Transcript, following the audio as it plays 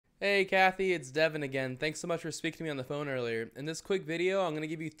Hey Kathy, it's Devin again. Thanks so much for speaking to me on the phone earlier. In this quick video, I'm going to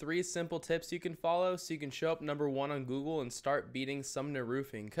give you 3 simple tips you can follow so you can show up #1 on Google and start beating Sumner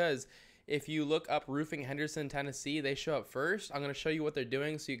Roofing. Because if you look up Roofing Henderson, Tennessee, they show up first. I'm going to show you what they're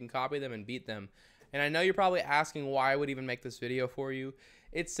doing so you can copy them and beat them. And I know you're probably asking why I would even make this video for you.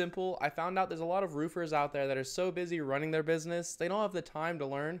 It's simple. I found out there's a lot of roofers out there that are so busy running their business, they don't have the time to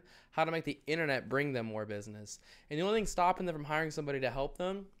learn how to make the internet bring them more business. And the only thing stopping them from hiring somebody to help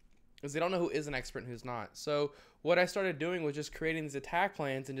them is they don't know who is an expert and who's not. So what I started doing was just creating these attack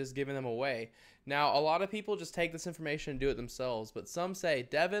plans and just giving them away. Now, a lot of people just take this information and do it themselves, but some say,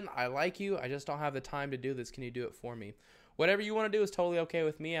 Devin, I like you, I just don't have the time to do this. Can you do it for me? Whatever you want to do is totally okay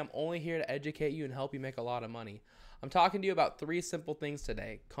with me. I'm only here to educate you and help you make a lot of money. I'm talking to you about 3 simple things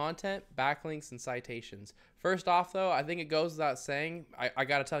today: content, backlinks, and citations. First off, though, I think it goes without saying, I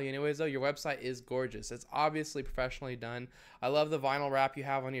got to tell you anyways, though, your website is gorgeous. It's obviously professionally done. I love the vinyl wrap you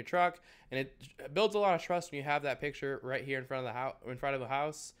have on your truck, and it builds a lot of trust when you have that picture right here in front of the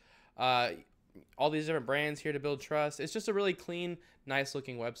house. All these different brands here to build trust. It's just a really clean, nice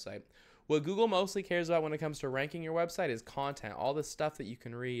looking website. What Google mostly cares about when it comes to ranking your website is content, all the stuff that you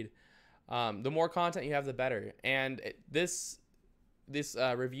can read. The more content you have, the better. And this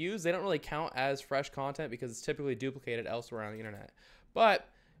reviews, they don't really count as fresh content because it's typically duplicated elsewhere on the internet. But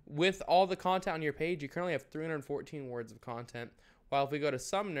with all the content on your page, you currently have 314 words of content. While if we go to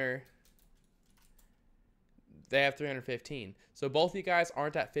Sumner, they have 315. So both of you guys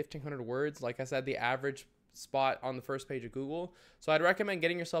aren't at 1,500 words. Like I said, the average spot on the first page of Google. So I'd recommend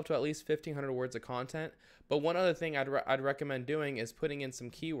getting yourself to at least 1,500 words of content. But one other thing I'd recommend doing is putting in some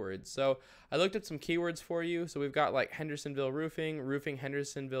keywords. So I looked at some keywords for you. So we've got like Hendersonville roofing, roofing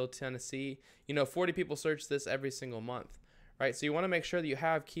Hendersonville, Tennessee. 40 people search this every single month, right? So you want to make sure that you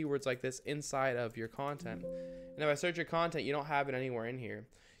have keywords like this inside of your content. And if I search your content, you don't have it anywhere in here.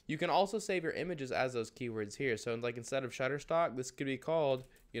 You can also save your images as those keywords here. So like instead of Shutterstock, this could be called,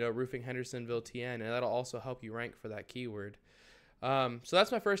 roofing Hendersonville TN, and that'll also help you rank for that keyword. So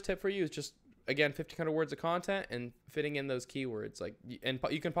that's my first tip for you, is just, again, 1,500 words of content and fitting in those keywords. And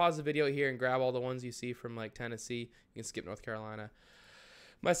you can pause the video here and grab all the ones you see from like Tennessee. You can skip North Carolina.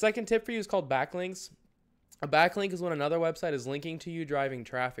 My second tip for you is called backlinks. A backlink is when another website is linking to you, driving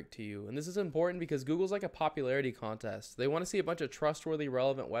traffic to you. And this is important because Google's like a popularity contest. They want to see a bunch of trustworthy,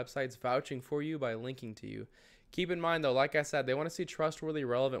 relevant websites vouching for you by linking to you. Keep in mind, though, like I said, they want to see trustworthy,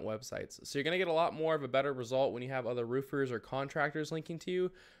 relevant websites. So you're going to get a lot more of a better result when you have other roofers or contractors linking to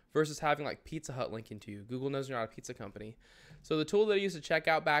you versus having like Pizza Hut linking to you. Google knows you're not a pizza company. So the tool that I use to check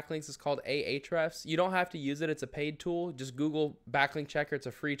out backlinks is called Ahrefs. You don't have to use it. It's a paid tool. Just Google backlink checker. It's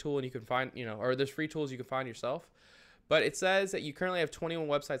a free tool, and you can find, or there's free tools you can find yourself. But it says that you currently have 21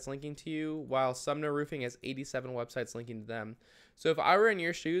 websites linking to you, while Sumner Roofing has 87 websites linking to them. So if I were in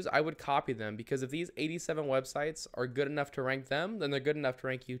your shoes, I would copy them, because if these 87 websites are good enough to rank them, then they're good enough to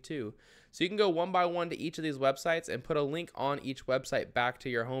rank you too. So you can go one by one to each of these websites and put a link on each website back to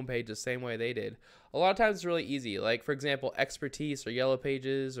your homepage the same way they did. A lot of times it's really easy. Like, for example, Expertise or Yellow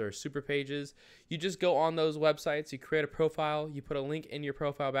Pages or Super Pages. You just go on those websites, you create a profile, you put a link in your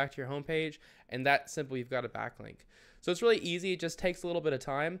profile back to your homepage, and that simple, you've got a backlink. So it's really easy. It just takes a little bit of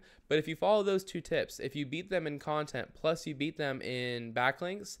time. But if you follow those 2 tips, if you beat them in content plus you beat them in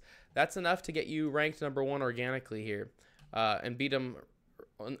backlinks, that's enough to get you ranked #1 organically here, and beat them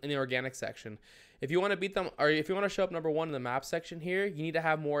in the organic section. If you want to beat them, or if you want to show up #1 in the map section here, you need to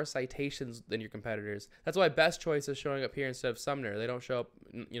have more citations than your competitors. That's why Best Choice is showing up here instead of Sumner. They don't show up,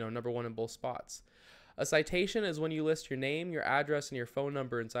 #1 in both spots. A citation is when you list your name, your address, and your phone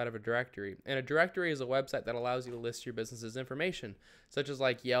number inside of a directory. And a directory is a website that allows you to list your business's information, such as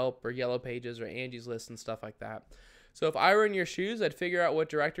like Yelp or Yellow Pages or Angie's List and stuff like that. So if I were in your shoes, I'd figure out what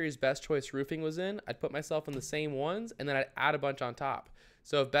directories Best Choice Roofing was in. I'd put myself in the same ones, and then I'd add a bunch on top.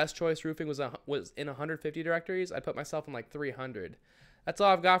 So if Best Choice Roofing was in 150 directories, I'd put myself in like 300. That's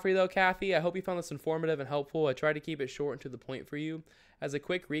all I've got for you, though, Kathy. I hope you found this informative and helpful. I tried to keep it short and to the point for you. As a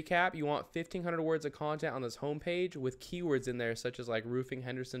quick recap, you want 1,500 words of content on this homepage with keywords in there, such as like roofing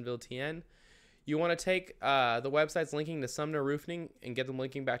Hendersonville TN. You want to take the websites linking to Sumner Roofing and get them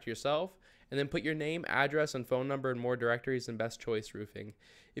linking back to yourself, and then put your name, address, and phone number in more directories than Best Choice Roofing.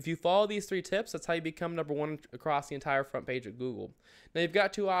 If you follow these 3 tips, that's how you become #1 across the entire front page of Google. Now, you've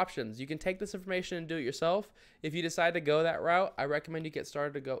got 2 options. You can take this information and do it yourself. If you decide to go that route, I recommend you get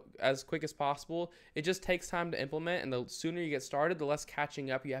started to go as quick as possible. It just takes time to implement, and the sooner you get started, the less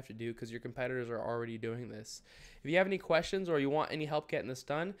catching up you have to do because your competitors are already doing this. If you have any questions or you want any help getting this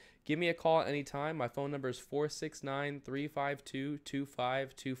done, give me a call at any time. My phone number is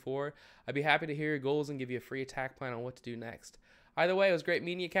 469-352-2524. I'd be happy to hear your goals and give you a free attack plan on what to do next. Either way, it was great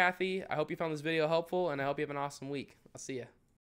meeting you, Kathy. I hope you found this video helpful, and I hope you have an awesome week. I'll see you.